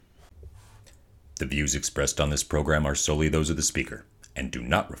The views expressed on this program are solely those of the speaker and do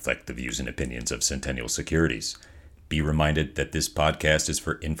not reflect the views and opinions of Centennial Securities. Be reminded that this podcast is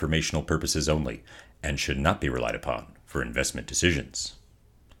for informational purposes only and should not be relied upon for investment decisions.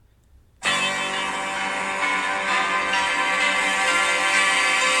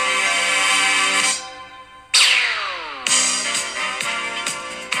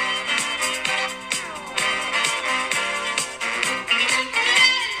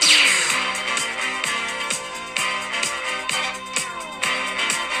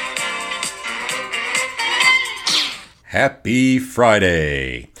 Happy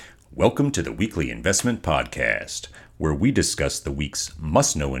Friday! Welcome to the Weekly Investment Podcast, where we discuss the week's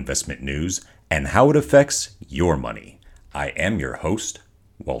must-know investment news and how it affects your money. I am your host,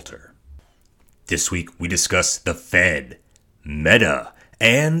 Walter. This week we discuss the Fed, Meta,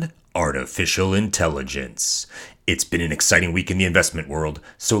 and artificial intelligence. It's been an exciting week in the investment world,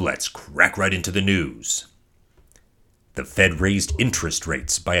 so let's crack right into the news. The Fed raised interest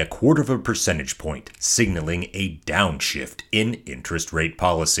rates by 0.25 percentage point, signaling a downshift in interest rate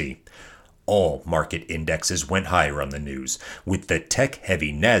policy. All market indexes went higher on the news, with the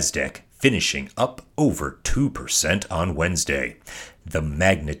tech-heavy Nasdaq finishing up over 2% on Wednesday. The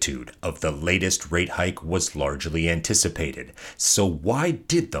magnitude of the latest rate hike was largely anticipated, so why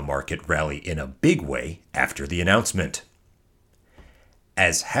did the market rally in a big way after the announcement?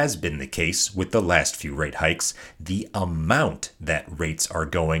 As has been the case with the last few rate hikes, the amount that rates are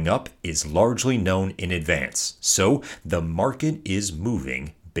going up is largely known in advance, so the market is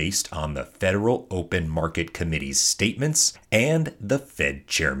moving based on the Federal Open Market Committee's statements and the Fed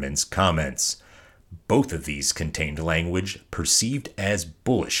chairman's comments. Both of these contained language perceived as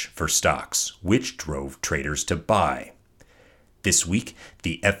bullish for stocks, which drove traders to buy. This week,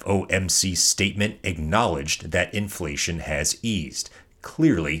 the FOMC statement acknowledged that inflation has eased.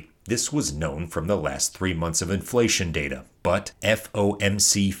 Clearly, this was known from the last 3 months of inflation data, but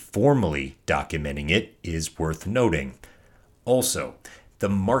FOMC formally documenting it is worth noting. Also, the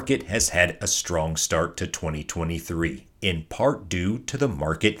market has had a strong start to 2023, in part due to the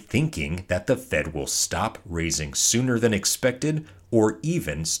market thinking that the Fed will stop raising sooner than expected or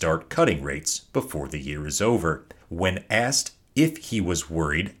even start cutting rates before the year is over. When asked if he was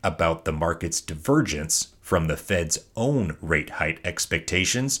worried about the market's divergence from the Fed's own rate hike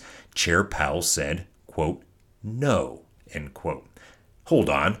expectations, Chair Powell said, quote, "No," end quote. Hold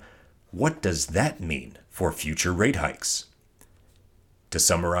on, what does that mean for future rate hikes? To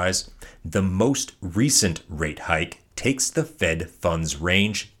summarize, the most recent rate hike takes the Fed funds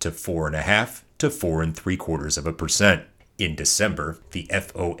range to 4.5% to 4.75%. In December, the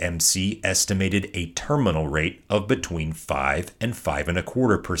FOMC estimated a terminal rate of between 5 and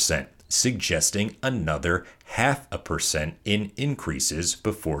 5.25%. Suggesting another 0.5% in increases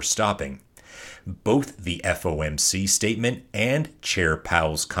before stopping. Both the FOMC statement and Chair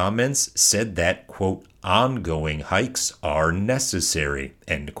Powell's comments said that, quote, ongoing hikes are necessary,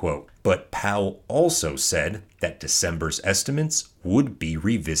 end quote. But Powell also said that December's estimates would be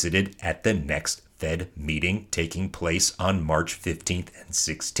revisited at the next Fed meeting taking place on March 15th and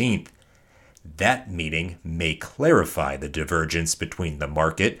 16th. That meeting may clarify the divergence between the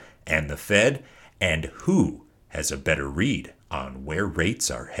market and the Fed, and who has a better read on where rates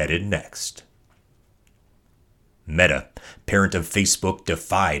are headed next. Meta, parent of Facebook,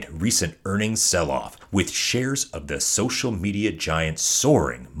 defied recent earnings sell-off, with shares of the social media giant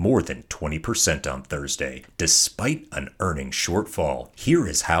soaring more than 20% on Thursday, despite an earnings shortfall. Here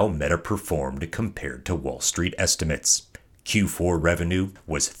is how Meta performed compared to Wall Street estimates. Q4 revenue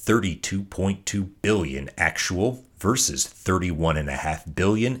was $32.2 billion actual versus $31.5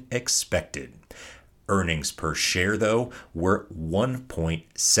 billion expected. Earnings per share, though, were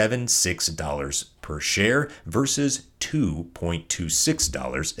 $1.76 per share versus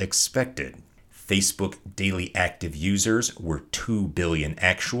 $2.26 expected. Facebook daily active users were 2 billion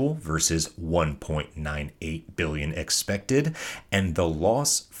actual versus 1.98 billion expected, and the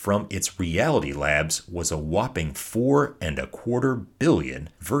loss from its Reality Labs was a whopping 4.25 billion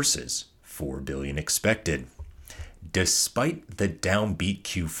versus 4 billion expected. Despite the downbeat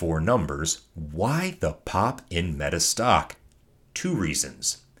Q4 numbers, why the pop in Meta stock? 2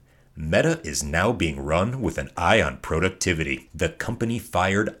 reasons. Meta is now being run with an eye on productivity. The company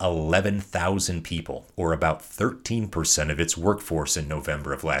fired 11,000 people, or about 13% of its workforce in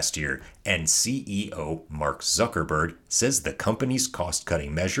November of last year, and CEO Mark Zuckerberg says the company's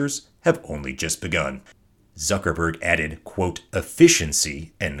cost-cutting measures have only just begun. Zuckerberg added, quote,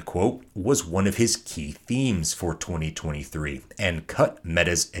 efficiency, end quote, was one of his key themes for 2023 and cut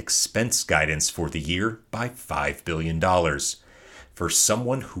Meta's expense guidance for the year by $5 billion. For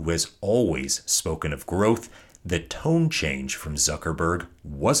someone who has always spoken of growth, the tone change from Zuckerberg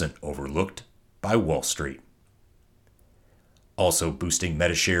wasn't overlooked by Wall Street. Also boosting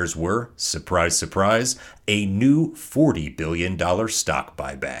Meta shares were, surprise, surprise, a new $40 billion stock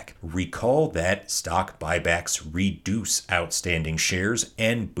buyback. Recall that stock buybacks reduce outstanding shares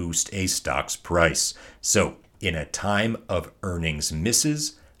and boost a stock's price. So, in a time of earnings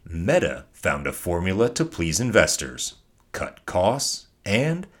misses, Meta found a formula to please investors: cut costs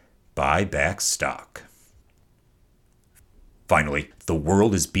and buy back stock. Finally, the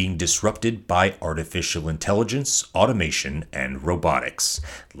world is being disrupted by artificial intelligence, automation, and robotics.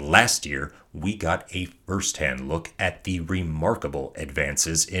 Last year, we got a first-hand look at the remarkable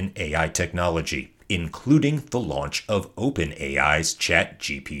advances in AI technology, including the launch of OpenAI's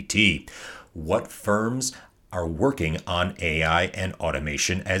ChatGPT. What firms are working on AI and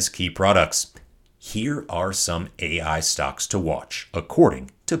automation as key products? Here are some AI stocks to watch, according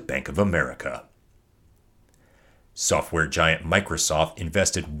to Bank of America. Software giant Microsoft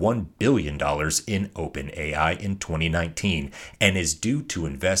invested $1 billion in OpenAI in 2019 and is due to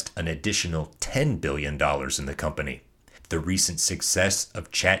invest an additional $10 billion in the company. The recent success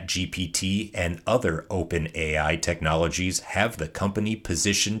of ChatGPT and other OpenAI technologies have the company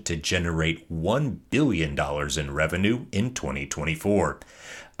positioned to generate $1 billion in revenue in 2024.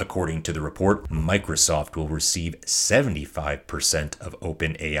 According to the report, Microsoft will receive 75% of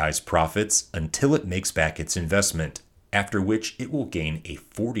OpenAI's profits until it makes back its investment, after which it will gain a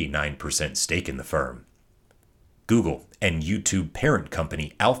 49% stake in the firm. Google and YouTube parent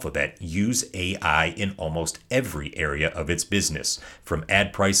company Alphabet use AI in almost every area of its business, from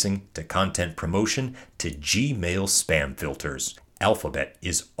ad pricing to content promotion to Gmail spam filters. Alphabet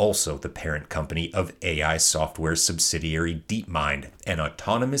is also the parent company of AI software subsidiary DeepMind and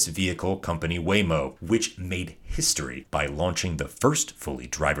autonomous vehicle company Waymo, which made history by launching the first fully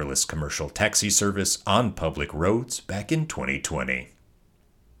driverless commercial taxi service on public roads back in 2020.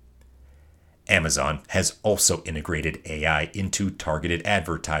 Amazon has also integrated AI into targeted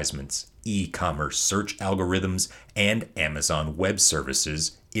advertisements, e-commerce search algorithms, and Amazon Web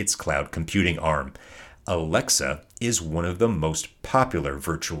Services, its cloud computing arm. Alexa is one of the most popular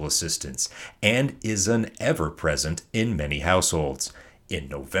virtual assistants and is an ever-present in many households. In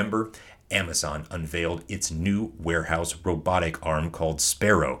November, Amazon unveiled its new warehouse robotic arm called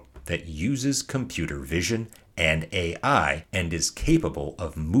Sparrow that uses computer vision and AI and is capable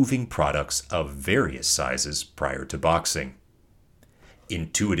of moving products of various sizes prior to boxing.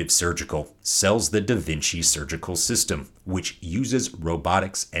 Intuitive Surgical sells the Da Vinci surgical system, which uses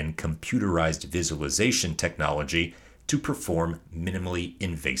robotics and computerized visualization technology to perform minimally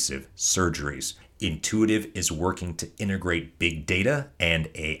invasive surgeries. Intuitive is working to integrate big data and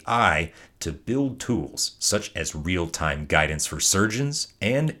AI to build tools such as real-time guidance for surgeons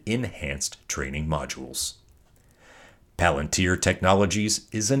and enhanced training modules. Palantir Technologies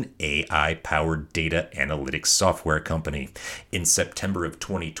is an AI-powered data analytics software company. In September of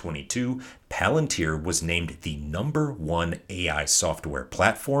 2022, Palantir was named the #1 AI software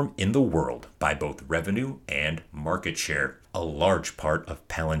platform in the world by both revenue and market share. A large part of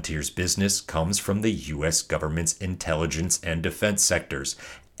Palantir's business comes from the U.S. government's intelligence and defense sectors,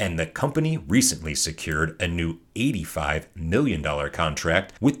 and the company recently secured a new $85 million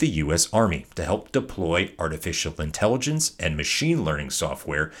contract with the U.S. Army to help deploy artificial intelligence and machine learning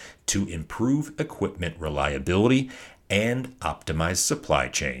software to improve equipment reliability and optimize supply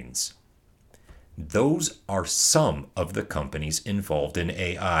chains. Those are some of the companies involved in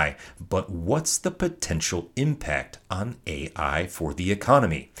AI, but what's the potential impact on AI for the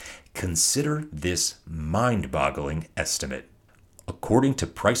economy? Consider this mind-boggling estimate. According to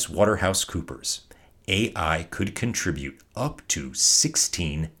PricewaterhouseCoopers, AI could contribute up to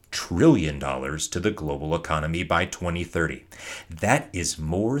 $16 trillion to the global economy by 2030. That is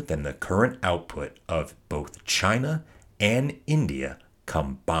more than the current output of both China and India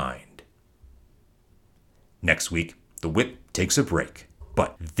combined. Next week, the Whip takes a break,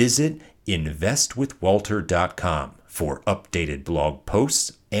 but visit investwithwalter.com for updated blog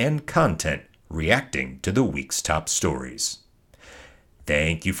posts and content reacting to the week's top stories.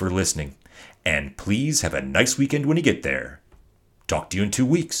 Thank you for listening, and please have a nice weekend when you get there. Talk to you in 2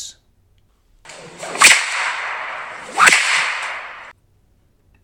 weeks.